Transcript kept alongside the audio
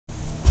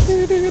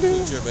We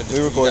recording.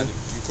 You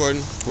recording?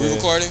 We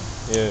recording?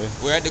 Yeah.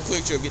 We're at the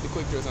quick trip. Get the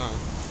quick trips on.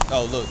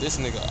 Oh, look, this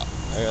nigga.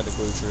 I got the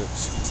quick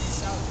trips.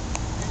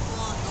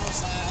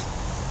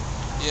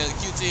 Yeah, the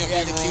QT. We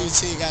got the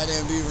QT,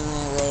 goddamn Beaver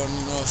Run Road on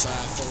the north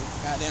side, folks.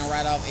 Goddamn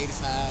right off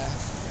 85.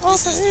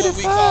 This is what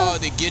we call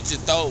the Get Your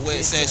Throat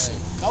Wet Session.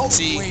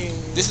 See,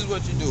 this is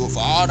what you do.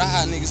 For all the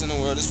hot niggas in the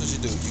world, this is what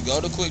you do. You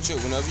go to quick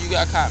trip whenever you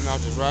got cotton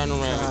mouth, just riding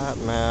around.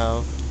 Cotton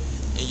mouth.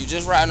 And you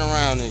just riding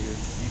around, nigga.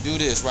 You do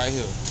this right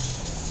here.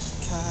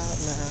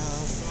 Cotton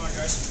mouth.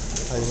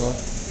 How you doing?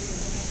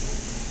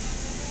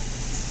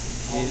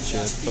 Get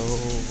your throat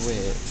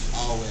wet.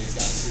 Always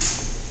got to.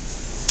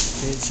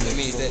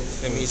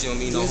 That means you don't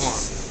mean no harm.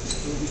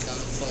 We call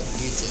it fucking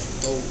Get Your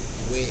Throat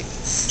Wet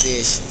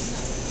Session.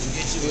 You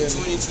get you a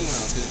 22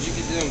 ounce, because if you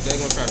get them, they're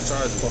gonna try to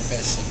charge you.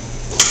 Professional.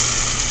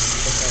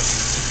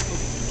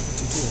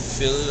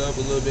 Fill it up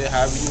a little bit,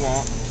 however you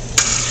want. I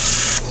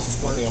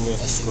think I'm gonna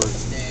squirt.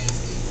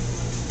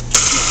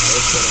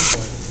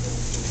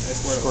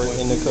 Squirt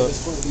in the cup.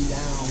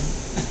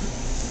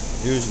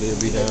 Usually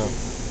it'll be down.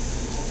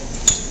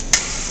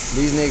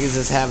 These niggas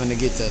is having to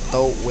get the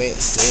throat wet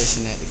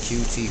session at the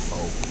QT,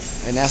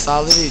 folks. And that's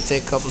all it is.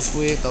 Take a couple of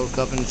swigs, throw the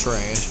cup in the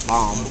trash.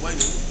 Bomb.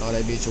 Throw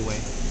that bitch away.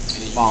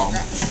 Bomb.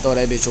 Throw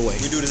that bitch away.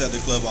 We do this at the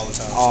club all the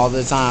time. All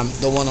the time.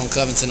 The one on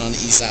Covington on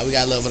the east side. We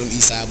got love for them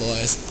east side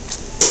boys.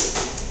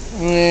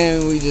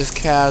 And we just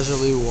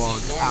casually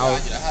walk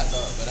out.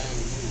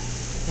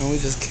 And we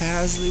just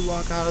casually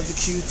walk out of the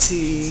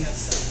QT.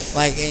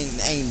 Like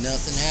ain't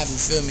nothing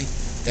happened, feel me?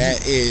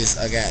 That is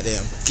a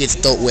goddamn Get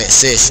Your Throat Wet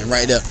Session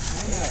right there.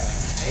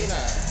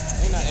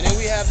 And then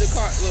we have the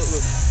car.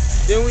 Look.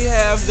 Then we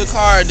have the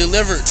car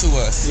delivered to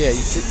us. Yeah,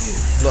 you see.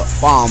 Look,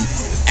 bomb.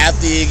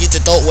 After you get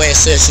your throat wet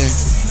session.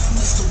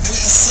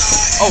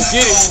 Oh,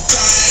 get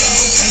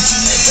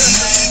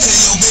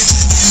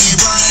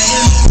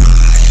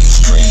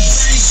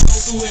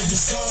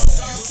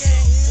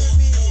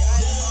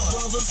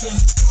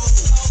it.